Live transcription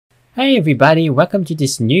Hey everybody, welcome to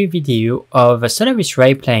this new video of Solaris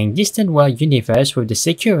Ray playing Distant World Universe with the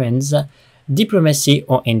Securans, Diplomacy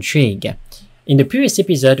or Intrigue. In the previous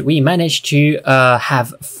episode, we managed to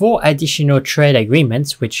have 4 additional trade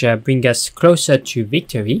agreements, which bring us closer to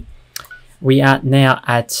victory. We are now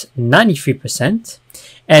at 93%.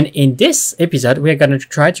 And in this episode, we are going to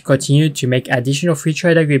try to continue to make additional free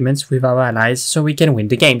trade agreements with our allies so we can win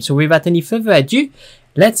the game. So without any further ado,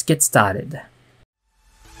 let's get started.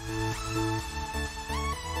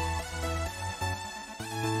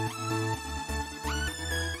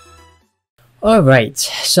 Alright,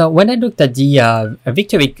 so when I looked at the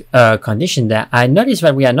victory condition there, I noticed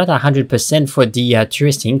that we are not 100% for the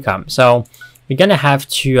tourist income. So we're gonna have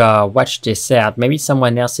to watch this out. Maybe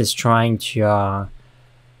someone else is trying to, how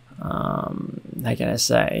can I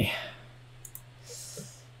say,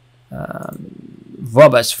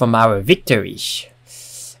 rob us from our victory.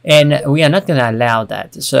 And we are not gonna allow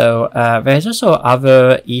that. So there's also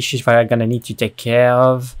other issues that I'm gonna need to take care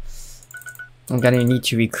of. I'm gonna need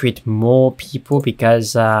to recruit more people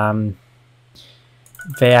because there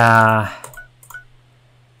are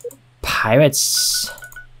pirates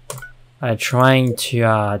are trying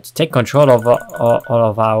to take control of all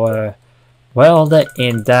of our world,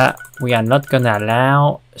 and that we are not gonna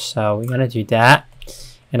allow. So we're gonna do that,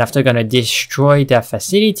 and after gonna destroy their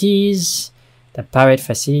facilities, the pirate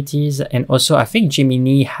facilities, and also I think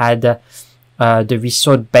Gemini had the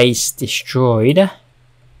resort base destroyed.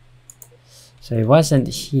 So it wasn't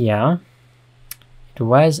here, it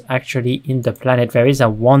was actually in the planet. There is a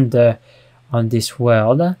wonder on this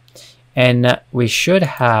world, and we should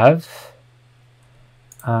have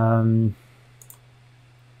a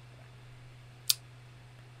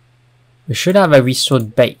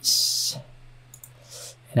resort base,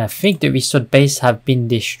 and I think the resort base have been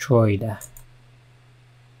destroyed.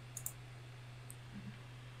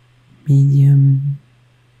 Medium.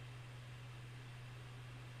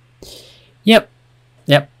 Yep.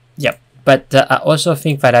 But I also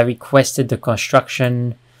think that I requested the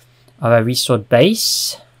construction of a resort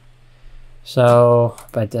base. So,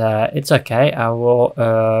 but it's okay. I will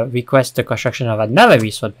request the construction of another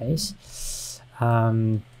resort base.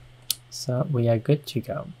 So we are good to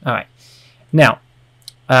go. All right. Now,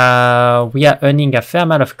 we are earning a fair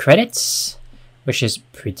amount of credits, which is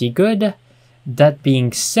pretty good. That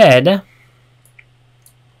being said,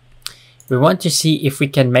 we want to see if we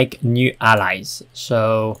can make new allies.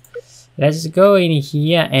 So let's go in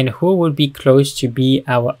here, and who will be close to be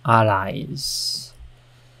our allies?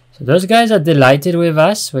 So those guys are delighted with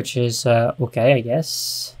us, which is okay, I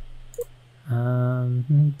guess.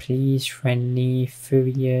 Please, friendly,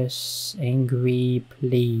 furious, angry,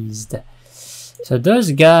 pleased. So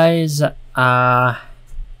those guys are...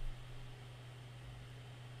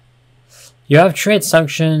 You have trade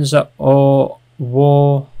sanctions or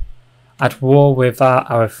war... at war with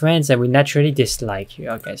our friends, and we naturally dislike you.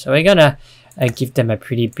 Okay, so we're gonna give them a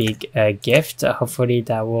pretty big gift. Hopefully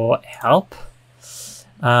that will help,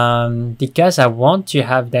 because I want to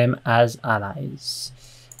have them as allies.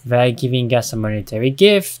 They're giving us a monetary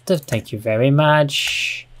gift. Thank you very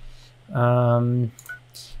much.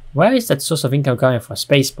 Where is that source of income coming from?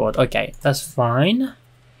 Spaceport. Okay, that's fine.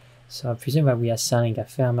 So I presume that we are selling a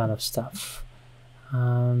fair amount of stuff.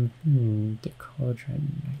 The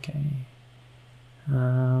cauldron. Okay.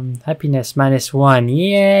 Happiness -1.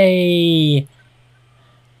 Yay!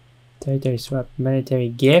 Territory swap. Military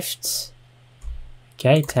gifts.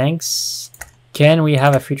 Okay, thanks. Can we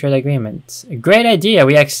have a free trade agreement? A great idea.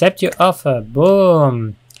 We accept your offer.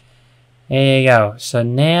 Boom. There you go. So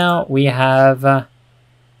now we have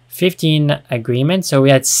 15 agreements. So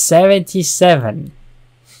we had 77.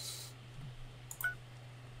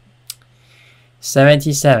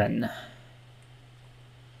 77.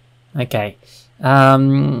 Okay. I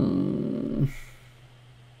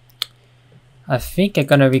think I'm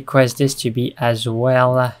gonna request this to be as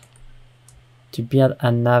well, to build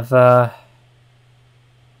another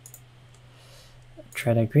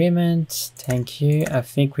trade agreement. Thank you. I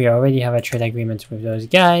think we already have a trade agreement with those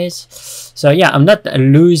guys. So yeah, I'm not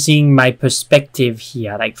losing my perspective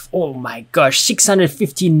here. Like, oh my gosh,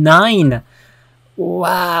 659.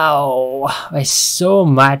 Wow, there's so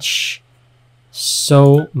much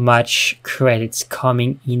credits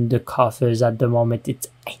coming in the coffers at the moment. It's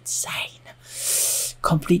insane,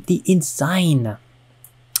 completely insane.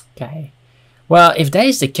 Okay, well, if that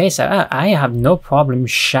is the case, I have no problem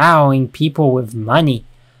showering people with money.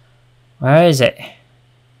 Where is it?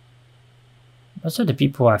 Most of the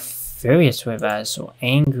people are furious with us or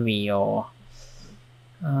angry or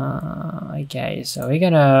okay, so we're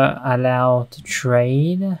gonna allow to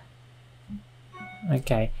trade.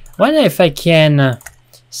 Okay, Wonder if I can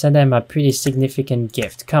send them a pretty significant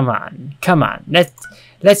gift. Come on, come on.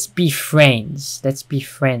 Let's be friends. Let's be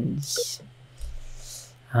friends.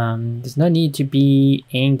 There's no need to be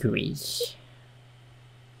angry.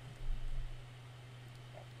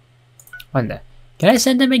 Wonder, can I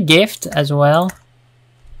send them a gift as well?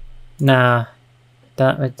 Nah,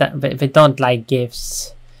 they don't like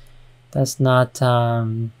gifts. That's not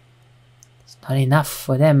it's not enough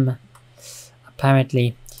for them,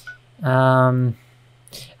 apparently.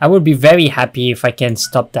 I would be very happy if I can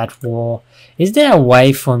stop that war. Is there a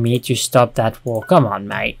way for me to stop that war? Come on,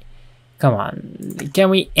 mate. Come on. Can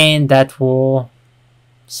we end that war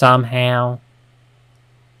somehow?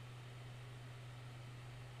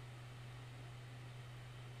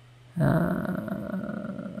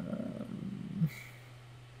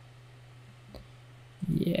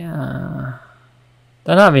 Yeah.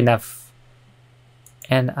 Don't have enough.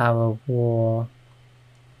 End our war.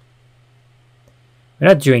 We're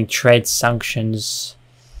not doing trade sanctions.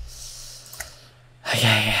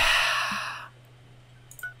 Okay.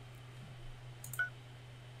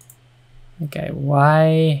 Okay,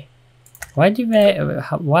 why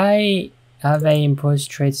have they imposed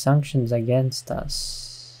trade sanctions against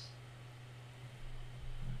us?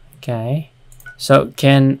 Okay. So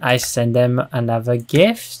can I send them another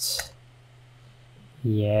gift?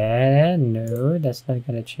 Yeah, no, that's not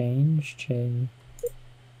gonna change.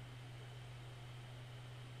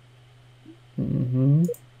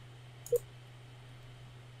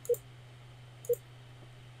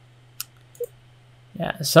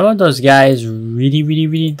 Yeah, some of those guys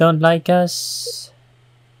really don't like us.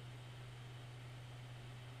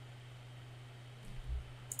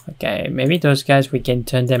 Okay, maybe those guys we can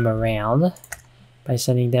turn them around by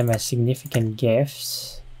sending them a significant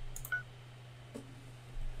gift.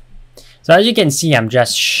 So as you can see, I'm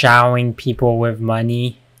just showering people with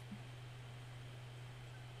money.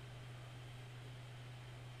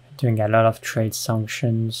 Doing a lot of trade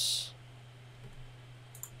sanctions.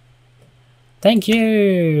 Thank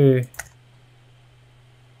you!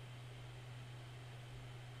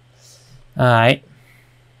 Alright.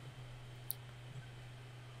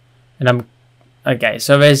 And okay,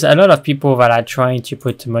 so there's a lot of people that are trying to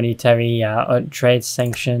put monetary trade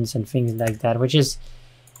sanctions and things like that, which is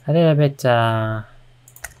a little bit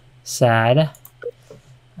sad.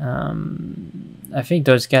 I think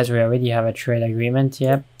those guys, we already have a trade agreement.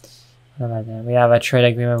 Yep. What about that? We have a trade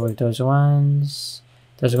agreement with those ones.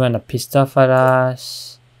 Those ones are pissed off at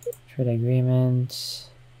us. Trade agreement.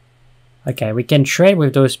 Okay, we can trade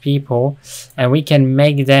with those people and we can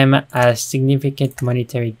make them a significant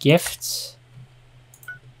monetary gift.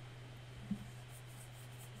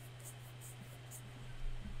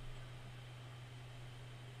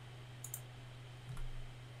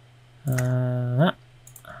 Let's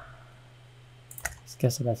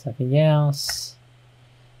guess about something else.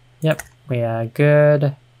 Yep, we are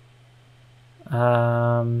good.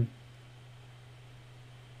 Okay,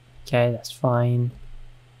 that's fine.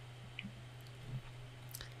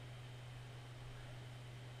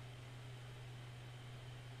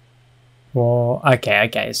 War.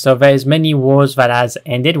 Okay. So there's many wars that has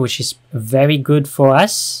ended, which is very good for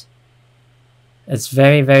us. It's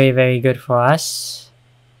very good for us.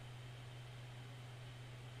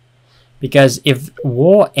 Because if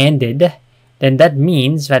war ended, then that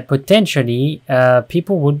means that potentially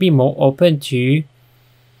people would be more open to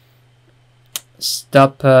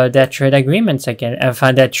stop their trade agreements again,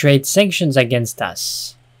 and their trade sanctions against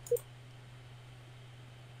us.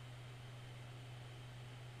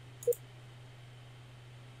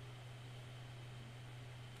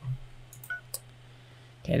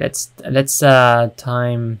 Okay, let's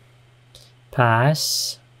time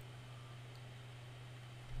pass.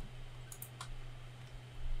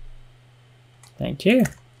 Thank you.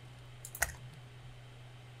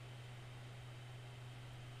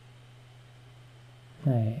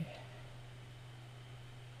 Hey.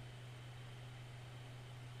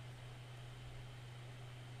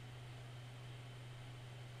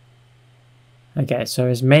 Okay, so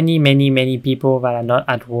there's many people that are not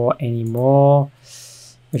at war anymore,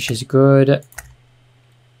 which is good.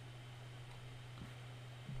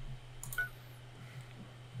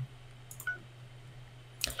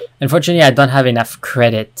 Unfortunately, I don't have enough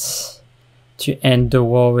credit to end the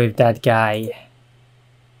war with that guy.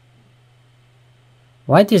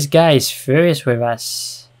 Why this guy is furious with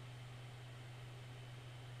us?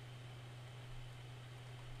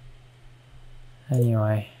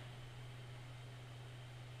 Anyway.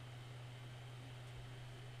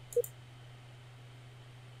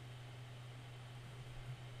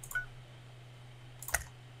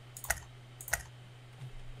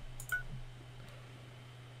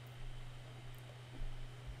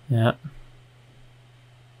 Yeah.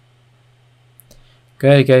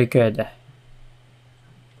 Good, good, good.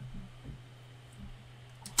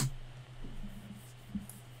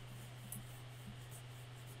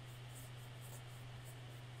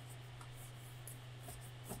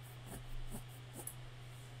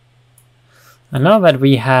 I know that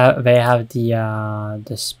they have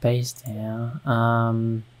the space there.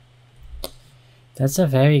 That's a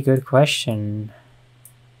very good question.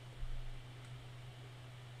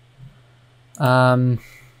 I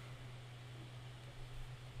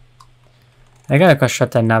gotta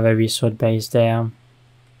construct another resource base there.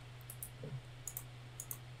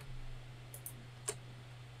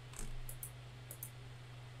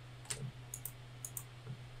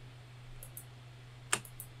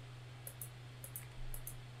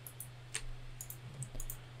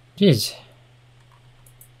 Jeez.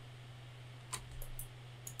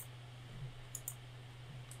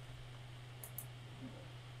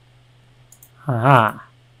 Haha.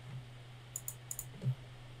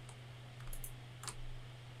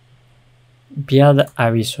 Build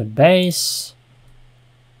a resource base.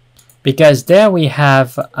 Because there we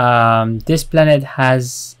have, this planet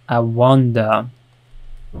has a wonder.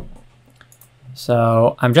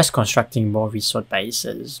 So I'm just constructing more resource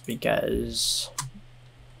bases because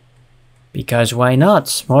why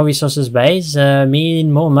not? More resources base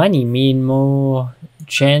mean more money, mean more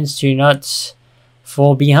chance to not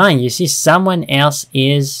fall behind. You see, someone else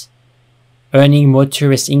is earning more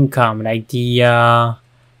tourist income, like the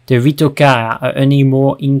Ritoka are earning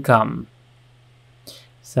more income.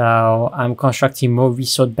 So I'm constructing more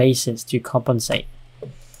resource bases to compensate.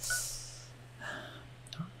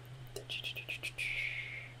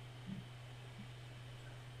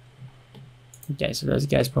 Okay, so those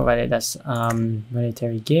guys provided us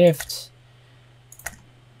military gift.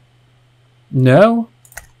 No?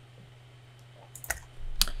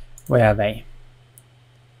 Where are they?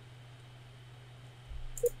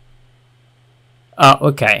 Oh,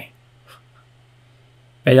 okay.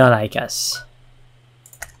 They don't like us.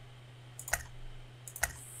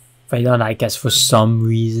 They don't like us for some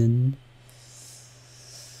reason.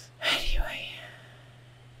 Anyway.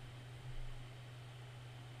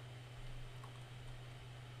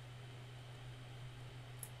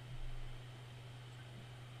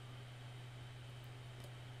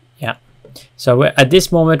 Yeah. So at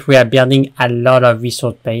this moment we are building a lot of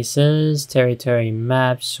resource bases. Territory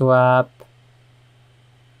map swap.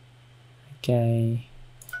 Okay.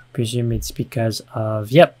 Presume it's because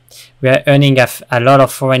of, yep, we are earning a lot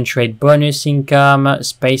of foreign trade bonus income,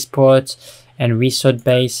 spaceport, and resource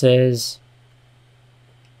bases.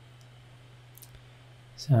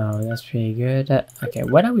 So that's pretty good. Okay,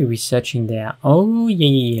 what are we researching there? Oh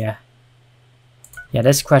yeah,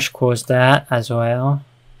 let's crash course that as well.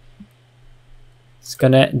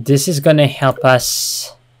 This is gonna help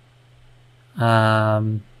us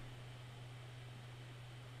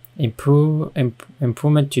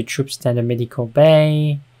improvement to troop standard medical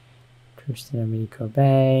bay.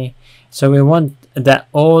 So we want that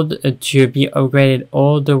old to be upgraded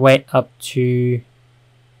all the way up to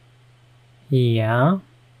here.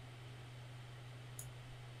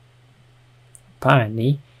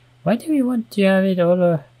 Apparently. Why do we want to have it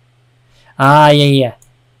all? Yeah.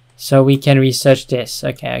 So we can research this.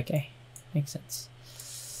 Okay. Makes sense.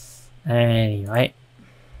 Anyway.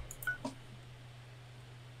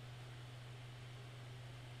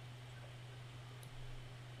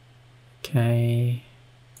 Okay.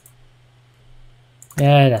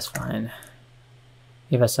 Yeah, that's fine.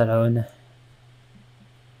 Leave us alone.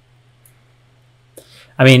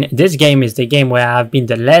 I mean, this game is the game where I've been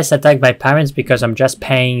the less attacked by pirates because I'm just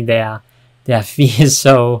paying their fees,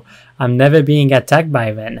 so I'm never being attacked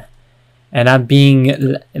by them. And I'm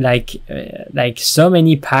being like so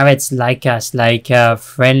many pirates like us, like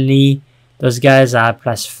friendly. Those guys are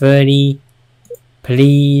plus 30,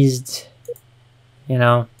 pleased, you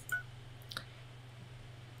know.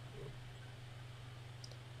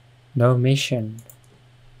 No mission.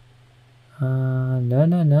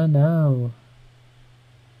 No.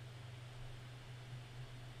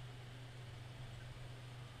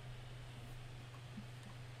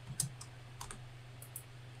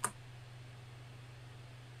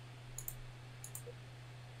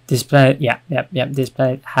 This planet, yep. This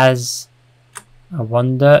planet has a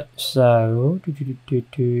wonder. So,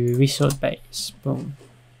 resource base. Boom.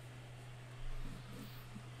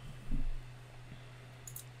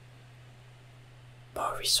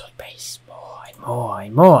 More resource base. More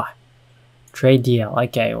and more. Trade deal.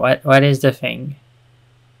 Okay, what is the thing?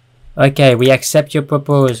 Okay, we accept your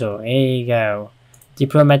proposal. Here you go.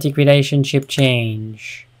 Diplomatic relationship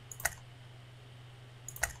change.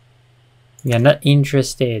 We are not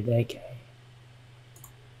interested. Okay.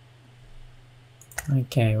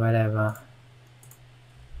 Okay, whatever.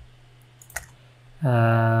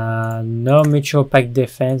 No mutual pact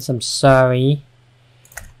defense. I'm sorry.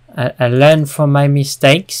 I learned from my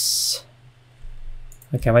mistakes.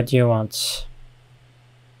 Okay, what do you want?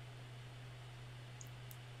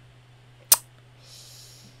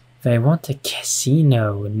 They want a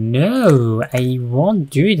casino. No, I won't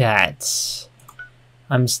do that.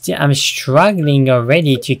 I'm struggling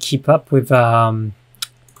already to keep up with the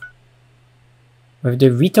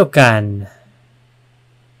Ritokan. I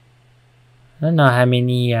don't know how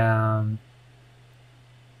many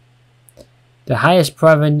the highest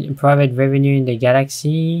private revenue in the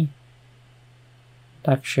galaxy.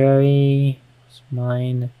 Luxury. It's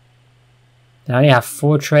mine. They only have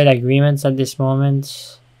 4 trade agreements at this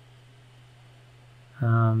moment.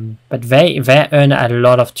 But they earn a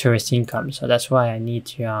lot of tourist income, so that's why I need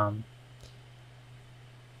to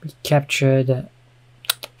be captured.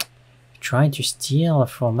 Trying to steal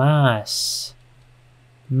from us.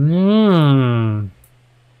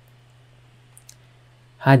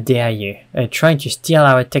 How dare you? They're trying to steal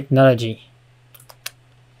our technology.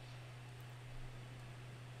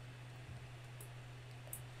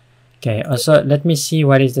 Okay, also let me see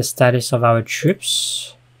what is the status of our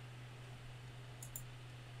troops.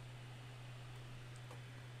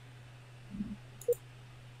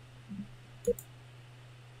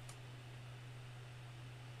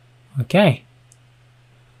 Okay,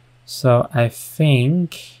 so I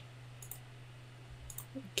think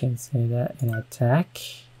I can say that in attack.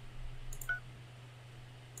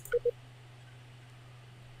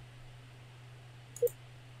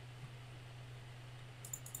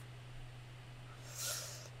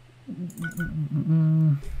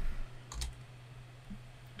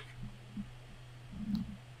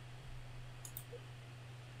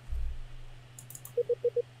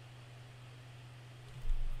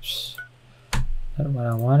 That's what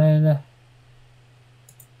I wanted.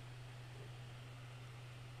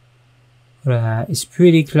 It's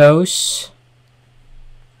pretty close.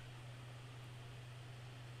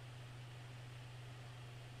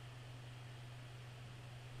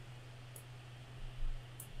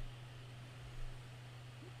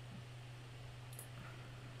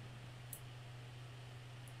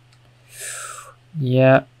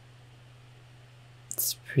 Yeah,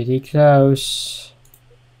 it's pretty close.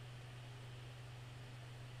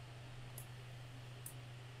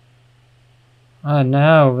 Oh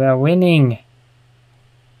no, we're winning.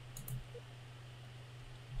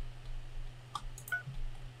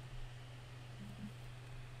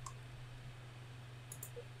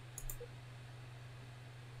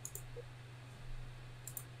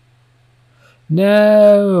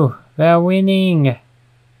 No, we're winning.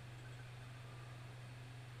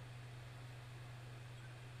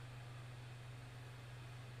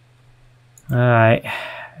 Alright,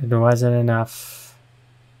 it wasn't enough.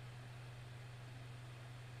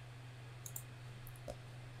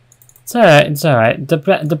 It's alright, it's alright. The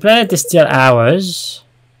planet is still ours.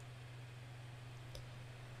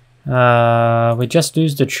 We just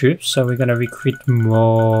lose the troops, so we're gonna recruit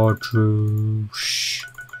more troops.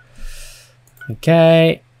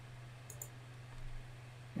 Okay.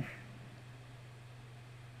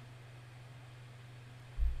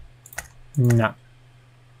 No.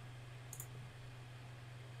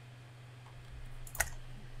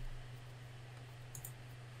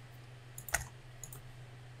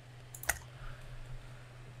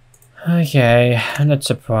 Okay, I'm not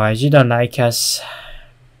surprised. You don't like us.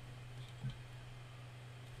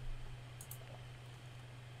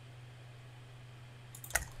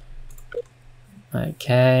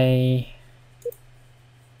 Okay.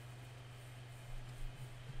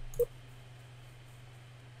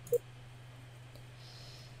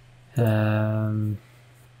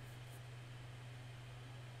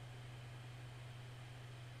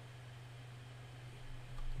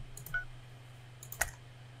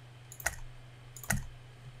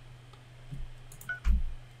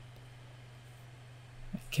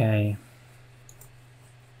 Okay.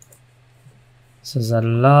 So there's a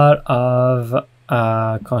lot of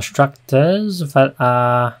constructors that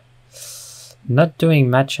are not doing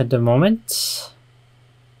much at the moment.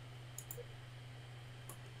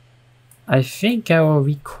 I think I will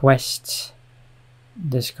request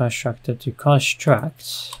this constructor to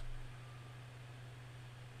construct.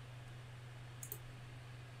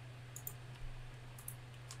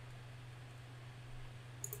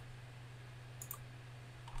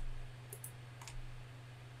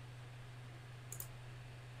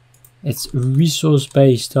 It's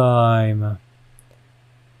resource-based time.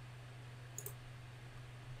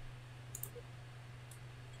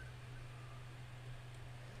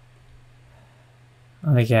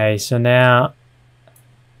 Okay, so now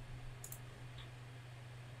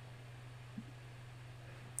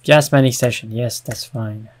gas mining station. Yes, that's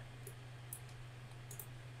fine.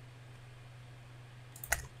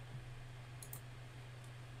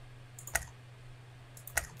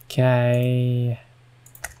 Okay.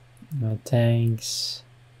 No thanks.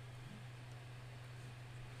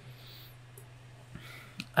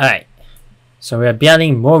 Alright. So we are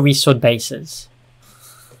building more resource bases.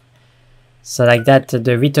 So like that the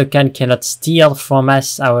Ritokan cannot steal from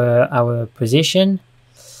us our position.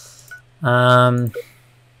 Who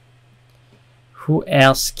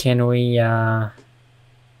else can we yeah,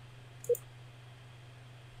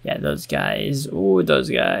 those guys. Ooh, those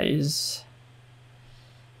guys.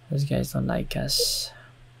 Those guys don't like us.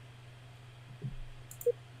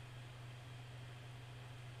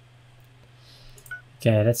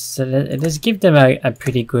 Okay, let's give them a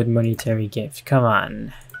pretty good monetary gift. Come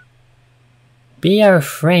on. Be our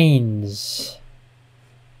friends.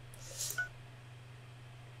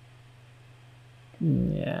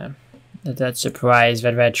 Yeah. That surprised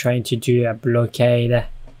that we're trying to do a blockade.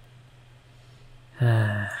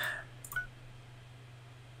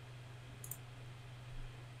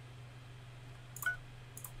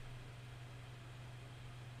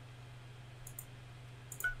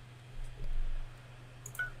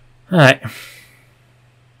 Alright.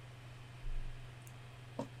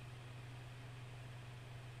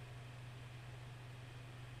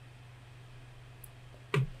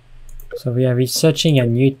 So we are researching a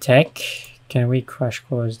new tech. Can we crash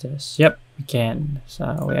course this? Yep, we can.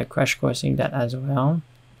 So we are crash coursing that as well.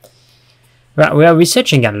 Right, we are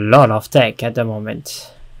researching a lot of tech at the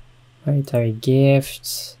moment. Monetary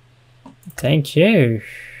gifts. Thank you.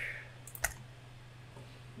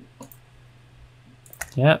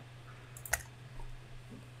 Yep.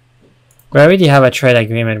 We already have a trade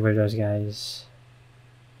agreement with those guys.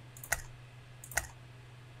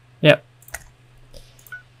 Yep.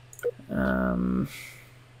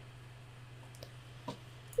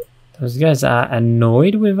 Those guys are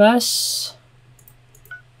annoyed with us.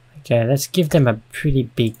 Okay, let's give them a pretty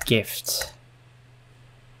big gift.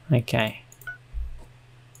 Okay.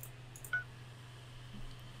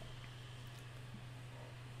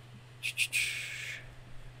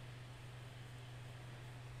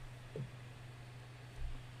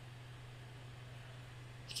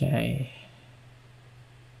 Okay.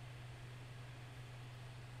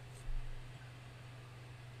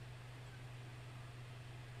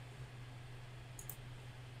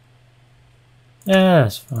 Yeah,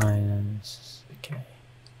 that's fine. Okay.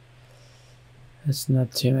 That's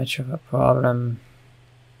not too much of a problem.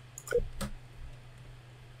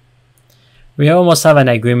 We almost have an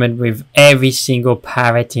agreement with every single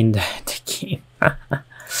parrot in the game.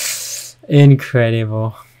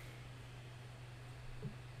 Incredible.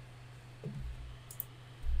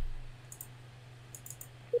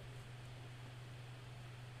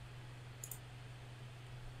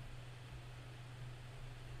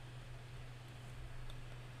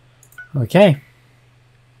 Okay.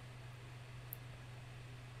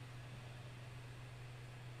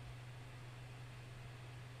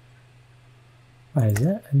 Why is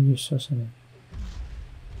that a new source?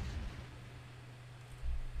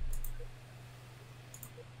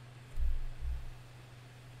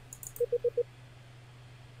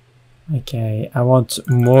 Okay, I want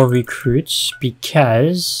more recruits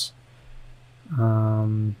because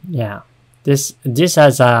yeah, this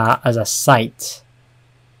as a site.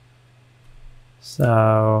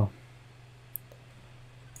 So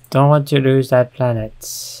don't want to lose that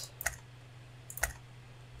planet.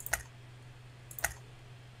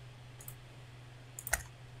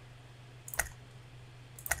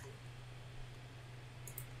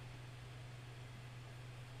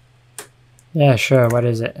 Yeah, sure, what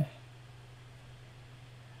is it?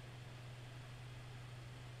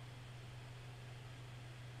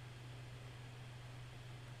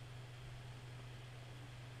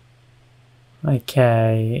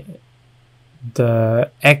 Okay,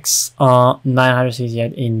 the X are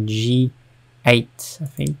 968 in G8, I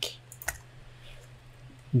think.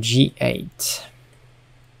 G8.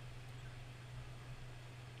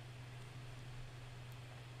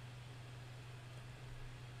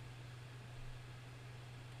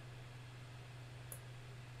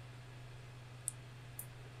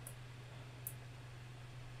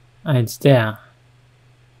 Ah, it's there.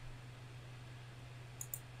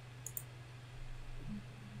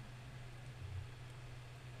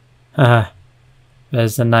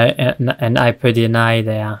 There's an hyper deny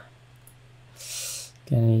there.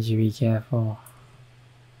 Gonna need to be careful.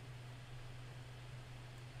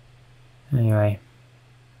 Anyway.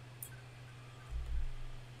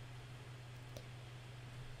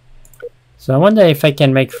 So I wonder if I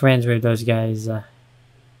can make friends with those guys.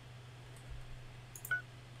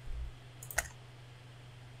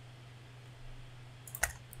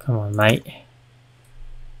 Come on, mate.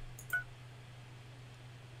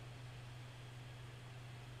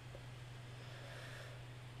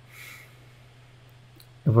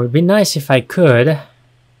 It would be nice if I could.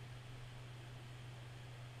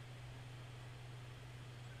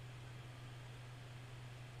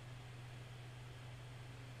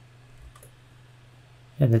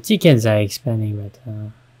 Yeah, the chickens are expanding, but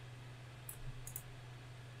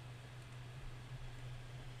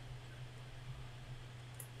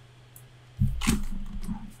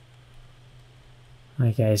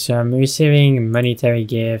okay, so I'm receiving monetary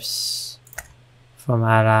gifts from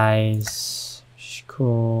allies.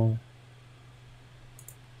 Cool.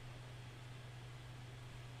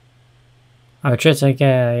 Our troops,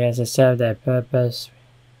 okay, yes, they serve their purpose.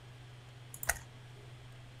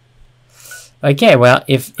 Okay, well,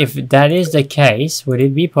 if that is the case, would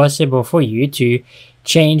it be possible for you to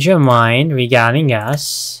change your mind regarding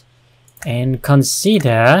us and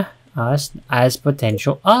consider us as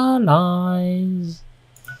potential allies?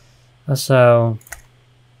 Also,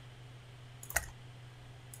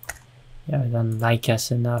 yeah, they don't like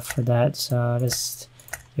us enough for that, so let's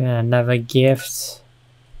do another gift.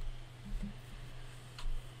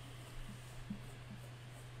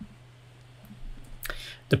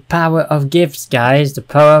 The power of gifts, guys. The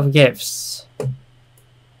power of gifts.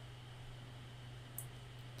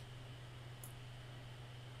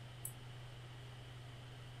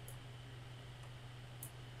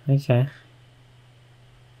 Okay.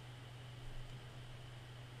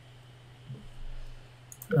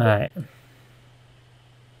 Alright.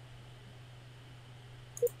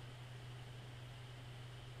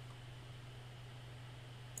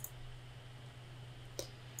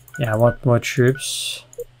 Yeah, I want more troops.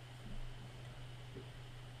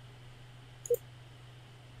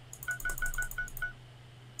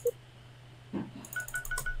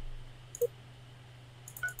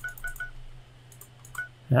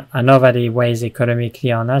 Yeah, I know that it weighs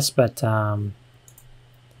economically on us, but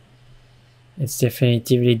it's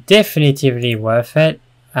definitively worth it.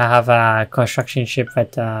 I have a construction ship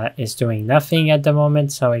that is doing nothing at the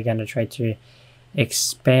moment, so we're gonna try to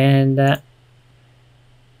expand that.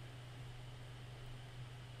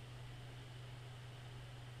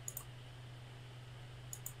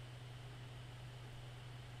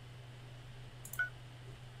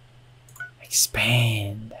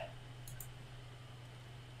 Expand.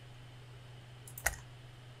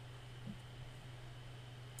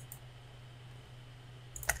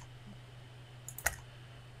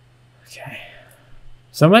 Okay.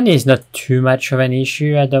 So money is not too much of an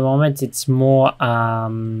issue at the moment. It's more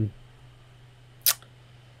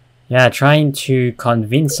yeah, trying to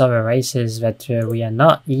convince other races that we are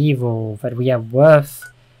not evil, that we are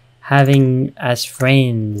worth having as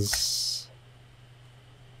friends.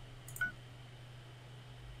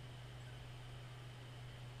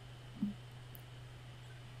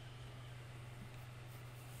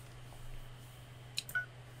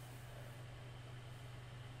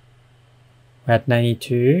 We're at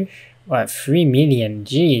 92. We're at 3 million.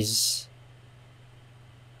 Jeez.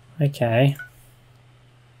 Okay.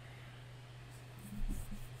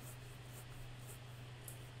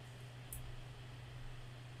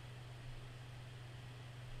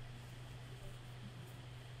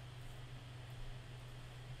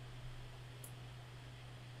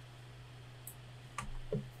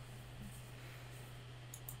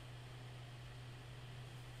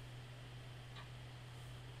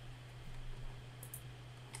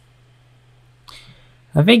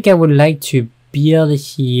 I think I would like to build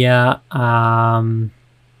here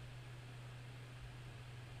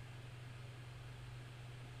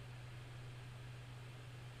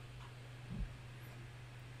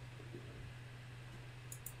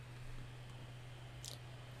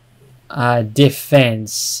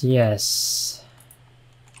defense, yes,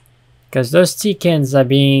 because those chickens are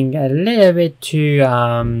being a little bit too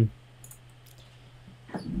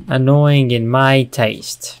annoying in my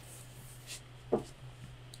taste.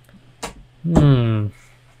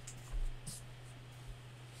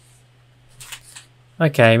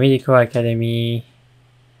 Okay, medical academy.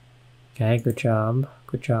 Okay, good job.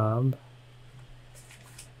 Good job.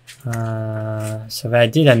 So they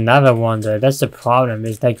did another wonder. That's the problem.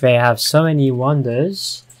 Is like they have so many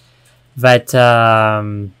wonders that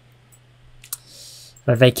that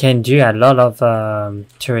they can do a lot of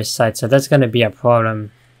tourist sites. So that's going to be a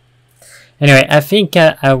problem. Anyway, I think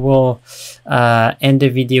I will end the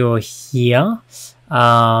video here.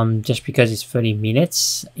 just because it's 30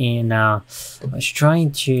 minutes, and I was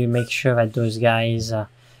trying to make sure that those guys are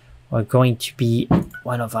going to be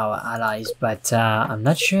one of our allies, but I'm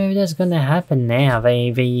not sure if that's gonna happen now.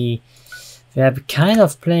 They are kind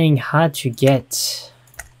of playing hard to get.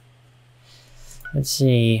 Let's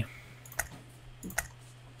see.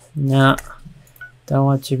 No, don't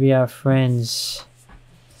want to be our friends.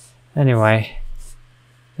 Anyway,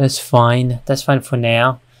 that's fine. That's fine for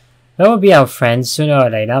now. That will be our friends sooner or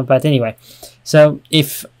later. But anyway, so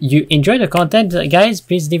if you enjoy the content, guys,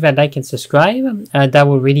 please leave a like and subscribe. That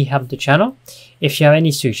will really help the channel. If you have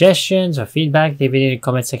any suggestions or feedback, leave it in the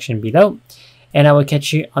comment section below. And I will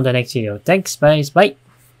catch you on the next video. Thanks, guys. Bye.